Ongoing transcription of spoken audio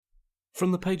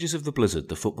From the pages of The Blizzard,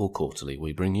 the Football Quarterly,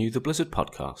 we bring you the Blizzard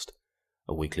Podcast,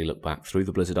 a weekly look back through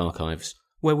the Blizzard archives,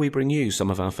 where we bring you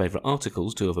some of our favourite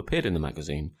articles to have appeared in the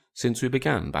magazine since we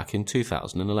began back in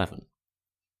 2011.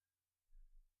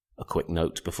 A quick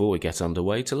note before we get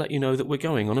underway to let you know that we're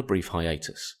going on a brief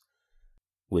hiatus.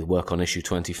 With work on issue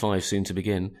 25 soon to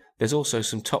begin, there's also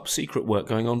some top secret work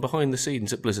going on behind the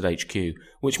scenes at Blizzard HQ,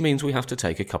 which means we have to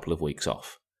take a couple of weeks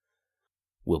off.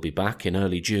 We'll be back in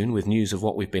early June with news of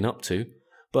what we've been up to,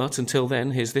 but until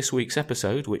then, here's this week's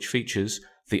episode, which features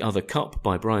The Other Cup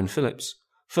by Brian Phillips,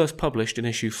 first published in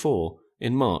issue 4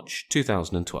 in March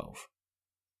 2012.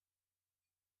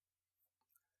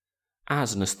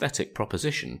 As an aesthetic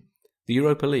proposition, the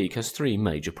Europa League has three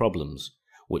major problems,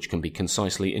 which can be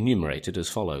concisely enumerated as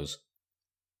follows.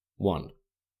 1.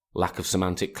 Lack of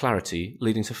semantic clarity,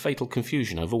 leading to fatal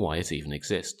confusion over why it even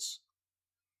exists.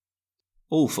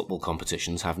 All football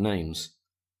competitions have names.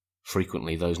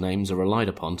 Frequently those names are relied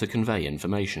upon to convey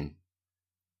information.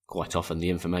 Quite often the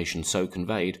information so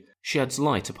conveyed sheds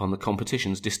light upon the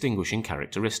competition's distinguishing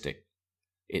characteristic,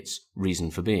 its reason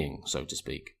for being, so to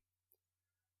speak.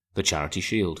 The Charity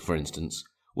Shield, for instance,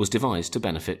 was devised to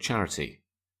benefit charity.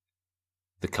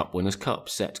 The Cup Winners' Cup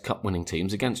set cup-winning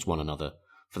teams against one another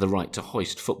for the right to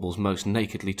hoist football's most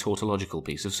nakedly tautological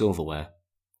piece of silverware.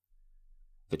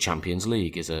 The Champions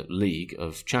League is a league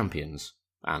of champions,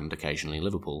 and occasionally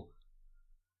Liverpool.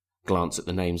 Glance at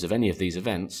the names of any of these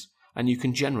events, and you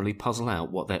can generally puzzle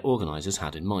out what their organisers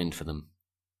had in mind for them.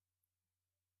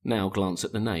 Now glance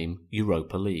at the name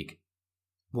Europa League.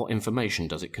 What information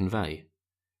does it convey?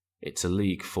 It's a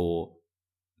league for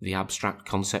the abstract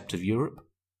concept of Europe?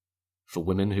 For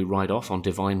women who ride off on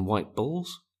divine white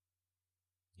bulls?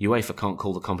 UEFA can't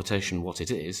call the competition what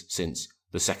it is, since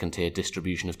the second-tier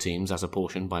distribution of teams as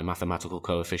apportioned by mathematical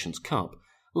coefficients Cup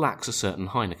lacks a certain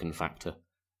Heineken factor.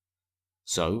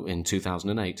 So, in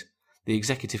 2008, the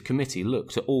Executive Committee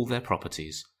looked at all their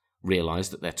properties,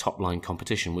 realised that their top-line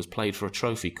competition was played for a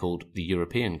trophy called the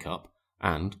European Cup,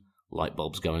 and, light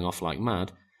bulbs going off like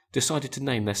mad, decided to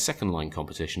name their second-line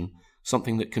competition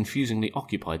something that confusingly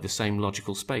occupied the same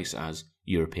logical space as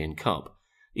European Cup,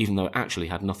 even though it actually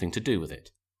had nothing to do with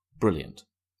it. Brilliant.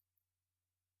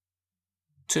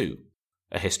 2.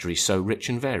 A history so rich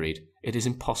and varied, it is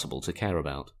impossible to care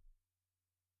about.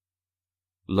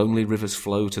 Lonely rivers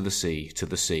flow to the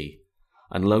sea,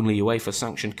 and lonely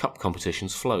UEFA-sanctioned cup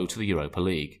competitions flow to the Europa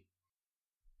League.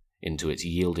 Into its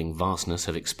yielding vastness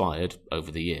have expired, over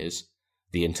the years,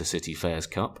 the Intercity Fairs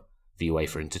Cup, the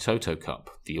UEFA Intertoto Cup,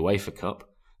 the UEFA Cup,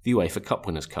 the UEFA Cup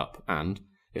Winners' Cup, and,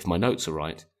 if my notes are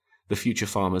right, the Future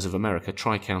Farmers of America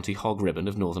Tri-County Hog Ribbon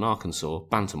of Northern Arkansas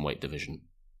Bantamweight Division.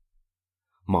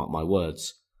 Mark my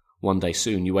words, one day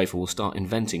soon UEFA will start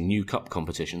inventing new cup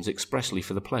competitions expressly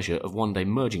for the pleasure of one day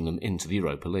merging them into the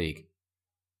Europa League.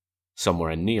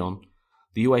 Somewhere in neon,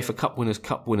 the UEFA Cup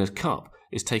Winners' Cup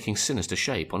is taking sinister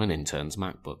shape on an intern's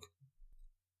MacBook.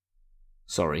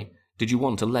 Sorry, did you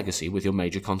want a legacy with your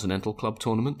major continental club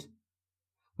tournament?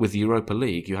 With the Europa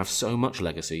League you have so much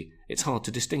legacy, it's hard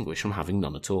to distinguish from having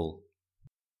none at all.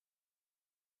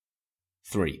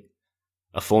 3.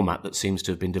 A format that seems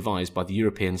to have been devised by the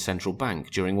European Central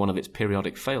Bank during one of its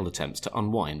periodic failed attempts to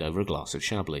unwind over a glass of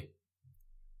Chablis.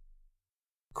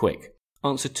 Quick,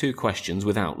 answer 2 questions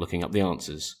without looking up the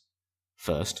answers.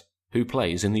 First, who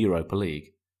plays in the Europa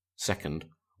League? Second,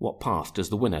 what path does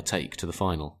the winner take to the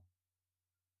final?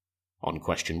 On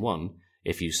question 1,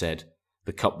 if you said,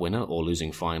 the cup winner or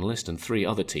losing finalist and 3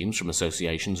 other teams from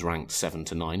associations ranked 7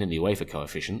 to 9 in the UEFA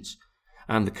coefficients,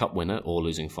 and the cup winner or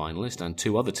losing finalist and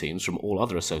 2 other teams from all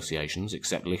other associations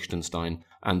except Liechtenstein,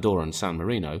 Andorra and San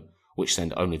Marino, which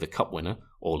send only the cup winner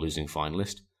or losing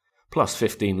finalist, plus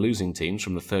 15 losing teams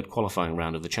from the 3rd qualifying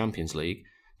round of the Champions League,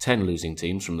 10 losing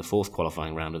teams from the 4th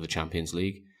qualifying round of the Champions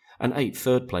League, and 8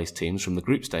 third-place teams from the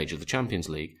group stage of the Champions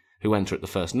League who enter at the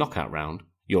first knockout round,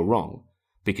 you're wrong,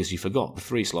 because you forgot the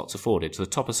 3 slots afforded to the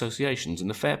top associations in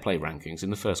the fair play rankings in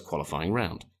the first qualifying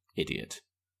round. Idiot.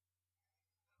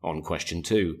 On question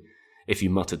 2, if you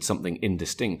muttered something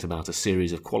indistinct about a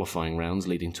series of qualifying rounds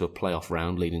leading to a playoff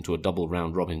round leading to a double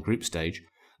round-robin group stage,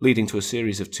 leading to a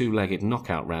series of 2-legged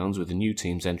knockout rounds with the new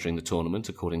teams entering the tournament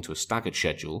according to a staggered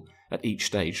schedule at each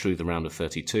stage through the round of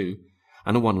 32,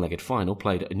 and a 1-legged final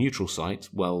played at a neutral site,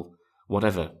 well,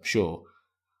 whatever, sure.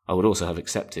 I would also have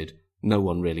accepted no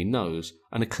one really knows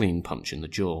and a clean punch in the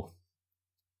jaw.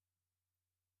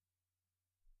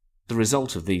 The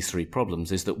result of these 3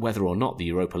 problems is that whether or not the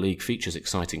Europa League features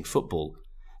exciting football,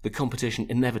 the competition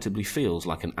inevitably feels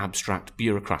like an abstract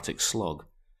bureaucratic slog,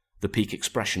 the peak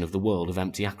expression of the world of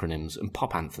empty acronyms and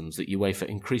pop anthems that UEFA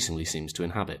increasingly seems to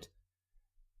inhabit.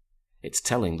 It's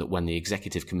telling that when the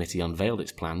Executive Committee unveiled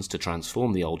its plans to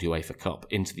transform the old UEFA Cup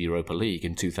into the Europa League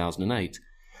in 2008,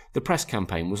 the press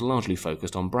campaign was largely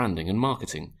focused on branding and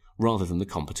marketing rather than the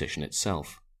competition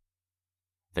itself.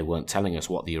 They weren't telling us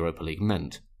what the Europa League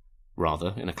meant.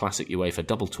 Rather, in a classic UEFA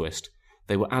double twist,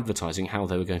 they were advertising how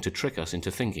they were going to trick us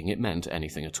into thinking it meant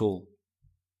anything at all.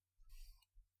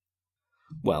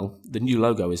 Well, the new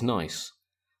logo is nice,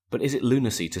 but is it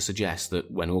lunacy to suggest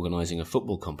that when organising a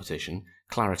football competition,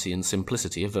 clarity and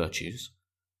simplicity are virtues?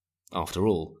 After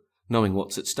all, knowing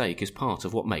what's at stake is part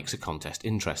of what makes a contest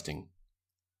interesting.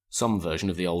 Some version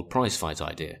of the old prize fight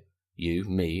idea, you,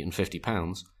 me and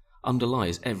 £50,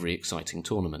 underlies every exciting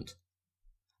tournament.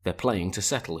 They're playing to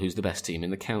settle who's the best team in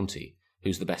the county,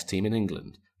 who's the best team in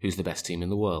England, who's the best team in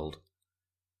the world.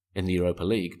 In the Europa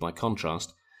League, by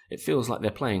contrast, it feels like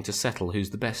they're playing to settle who's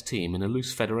the best team in a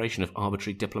loose federation of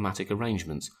arbitrary diplomatic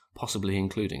arrangements, possibly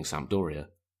including Sampdoria.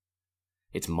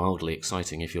 It's mildly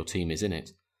exciting if your team is in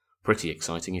it, pretty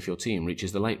exciting if your team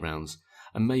reaches the late rounds,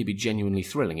 and maybe genuinely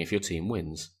thrilling if your team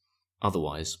wins.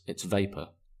 Otherwise, it's vapour.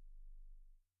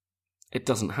 It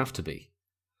doesn't have to be.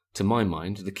 To my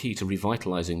mind, the key to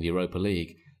revitalising the Europa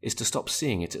League is to stop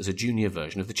seeing it as a junior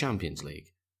version of the Champions League.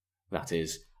 That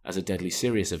is, as a deadly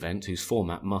serious event whose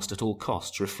format must at all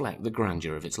costs reflect the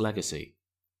grandeur of its legacy.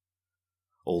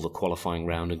 All the qualifying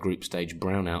round and group stage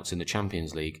brownouts in the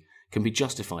Champions League can be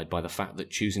justified by the fact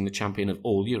that choosing the champion of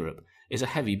all Europe is a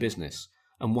heavy business,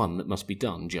 and one that must be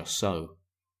done just so.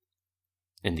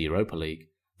 In the Europa League,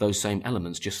 those same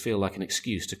elements just feel like an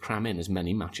excuse to cram in as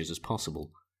many matches as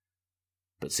possible.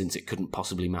 But since it couldn't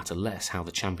possibly matter less how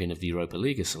the champion of the Europa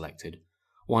League is selected,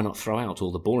 why not throw out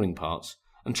all the boring parts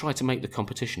and try to make the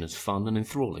competition as fun and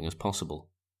enthralling as possible?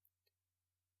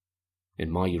 In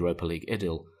my Europa League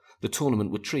idyll, the tournament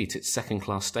would treat its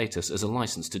second-class status as a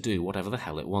license to do whatever the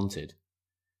hell it wanted.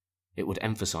 It would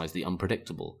emphasise the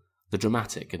unpredictable, the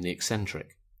dramatic and the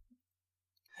eccentric.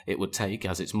 It would take,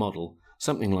 as its model,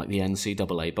 something like the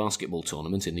NCAA basketball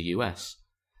tournament in the US,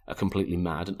 a completely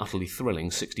mad and utterly thrilling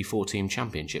 64-team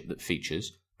championship that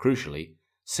features, crucially,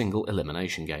 single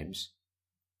elimination games.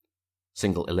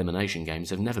 Single elimination games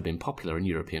have never been popular in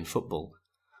European football,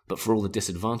 but for all the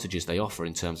disadvantages they offer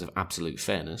in terms of absolute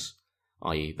fairness,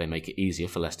 i.e. they make it easier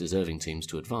for less deserving teams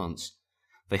to advance,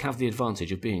 they have the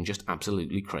advantage of being just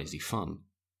absolutely crazy fun.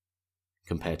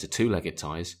 Compared to two-legged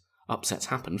ties, upsets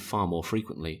happen far more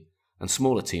frequently, and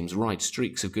smaller teams ride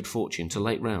streaks of good fortune to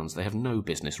late rounds they have no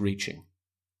business reaching.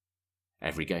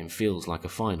 Every game feels like a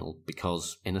final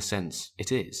because, in a sense,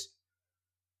 it is.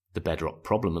 The bedrock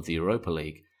problem of the Europa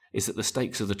League is that the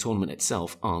stakes of the tournament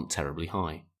itself aren't terribly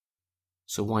high.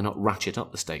 So why not ratchet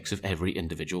up the stakes of every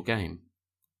individual game?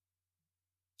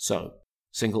 So,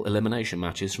 single elimination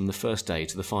matches from the first day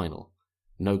to the final.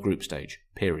 No group stage,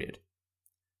 period.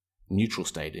 Neutral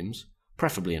stadiums,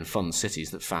 preferably in fun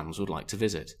cities that fans would like to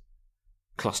visit.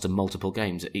 Cluster multiple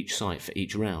games at each site for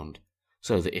each round,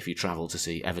 so that if you travel to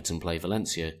see Everton play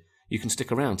Valencia, you can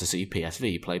stick around to see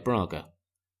PSV play Braga.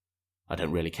 I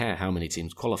don't really care how many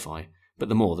teams qualify, but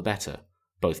the more the better,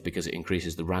 both because it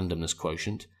increases the randomness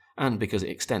quotient and because it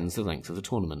extends the length of the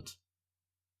tournament.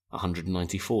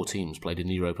 194 teams played in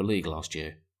the Europa League last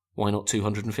year. Why not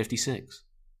 256?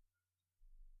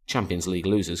 Champions League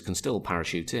losers can still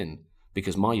parachute in,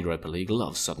 because my Europa League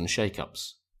loves sudden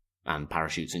shake-ups. And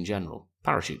parachutes in general.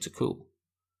 Parachutes are cool.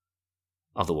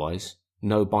 Otherwise,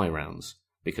 no bye rounds,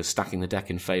 because stacking the deck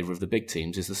in favour of the big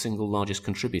teams is the single largest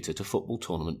contributor to football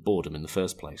tournament boredom in the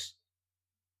first place.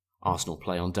 Arsenal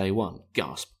play on day one.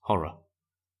 Gasp. Horror.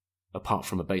 Apart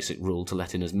from a basic rule to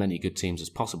let in as many good teams as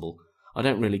possible, I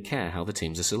don't really care how the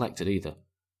teams are selected either.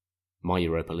 My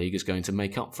Europa League is going to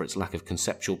make up for its lack of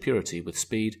conceptual purity with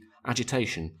speed,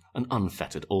 agitation, and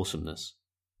unfettered awesomeness.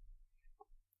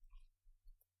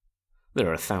 There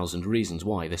are 1,000 reasons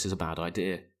why this is a bad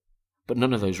idea, but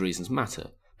none of those reasons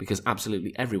matter because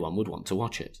absolutely everyone would want to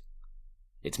watch it.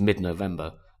 It's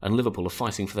mid-November and Liverpool are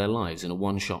fighting for their lives in a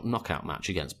one-shot knockout match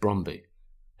against Brøndby,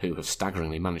 who have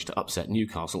staggeringly managed to upset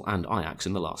Newcastle and Ajax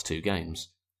in the last two games.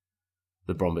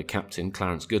 The Brøndby captain,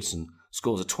 Clarence Goodson,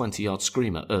 scores a 20-yard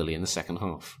screamer early in the second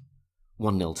half.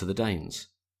 1-0 to the Danes.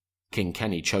 King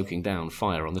Kenny choking down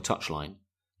fire on the touchline.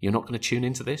 You're not going to tune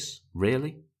into this?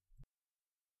 Really?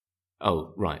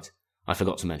 Oh, right. I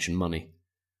forgot to mention money.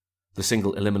 The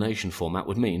single elimination format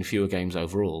would mean fewer games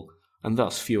overall, and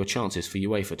thus fewer chances for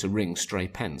UEFA to wring stray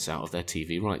pence out of their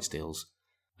TV rights deals,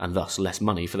 and thus less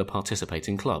money for the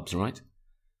participating clubs, right?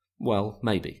 Well,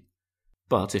 maybe.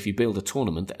 But if you build a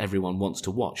tournament that everyone wants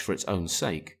to watch for its own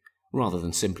sake, rather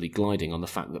than simply gliding on the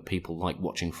fact that people like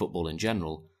watching football in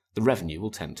general, the revenue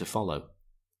will tend to follow.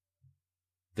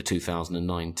 The The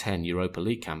 2009-10 Europa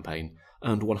League campaign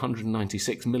earned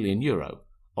 €196 million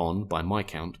on, by my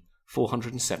count,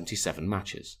 477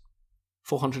 matches.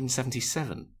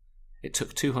 477! It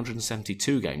took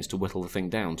 272 games to whittle the thing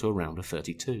down to a round of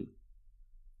 32.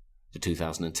 The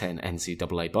 2010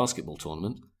 NCAA basketball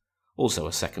tournament, also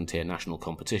a second-tier national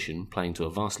competition playing to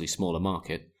a vastly smaller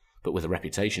market, but with a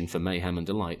reputation for mayhem and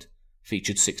delight,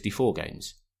 featured 64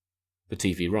 games. The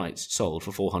TV rights sold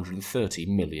for €430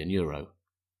 million.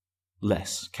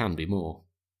 Less can be more.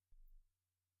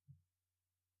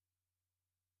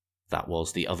 That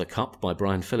was The Other Cup by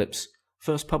Brian Phillips,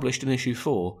 first published in issue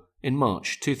 4 in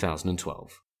March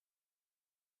 2012.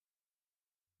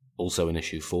 Also in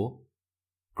issue 4,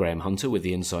 Graham Hunter with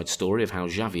the inside story of how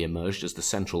Xavi emerged as the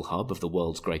central hub of the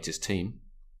world's greatest team.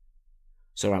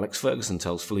 Sir Alex Ferguson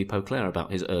tells Philippe Auclair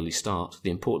about his early start, the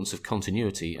importance of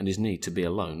continuity and his need to be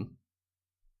alone.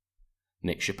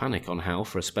 Nick Szczepanik on how,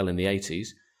 for a spell in the 80s,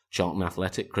 Charlton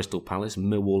Athletic, Crystal Palace,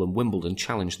 Millwall and Wimbledon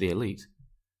challenged the elite.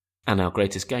 And our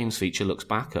Greatest Games feature looks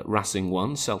back at Racing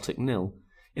 1, Celtic 0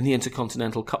 in the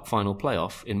Intercontinental Cup final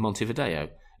playoff in Montevideo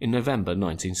in November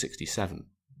 1967.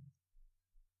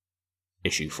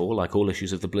 Issue 4, like all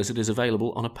issues of The Blizzard, is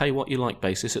available on a pay-what-you-like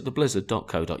basis at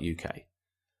theblizzard.co.uk.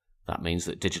 That means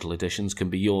that digital editions can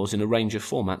be yours in a range of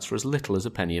formats for as little as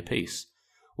a penny apiece,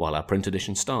 while our print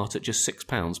editions start at just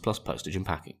 £6 plus postage and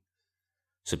packing.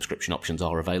 Subscription options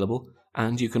are available,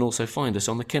 and you can also find us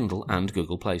on the Kindle and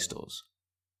Google Play stores.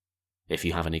 If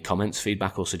you have any comments,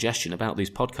 feedback or suggestion about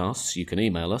these podcasts, you can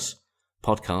email us,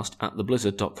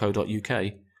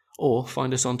 podcast@theblizzard.co.uk, or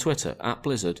find us on Twitter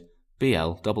 @Blizzard,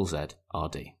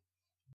 BLZZRD.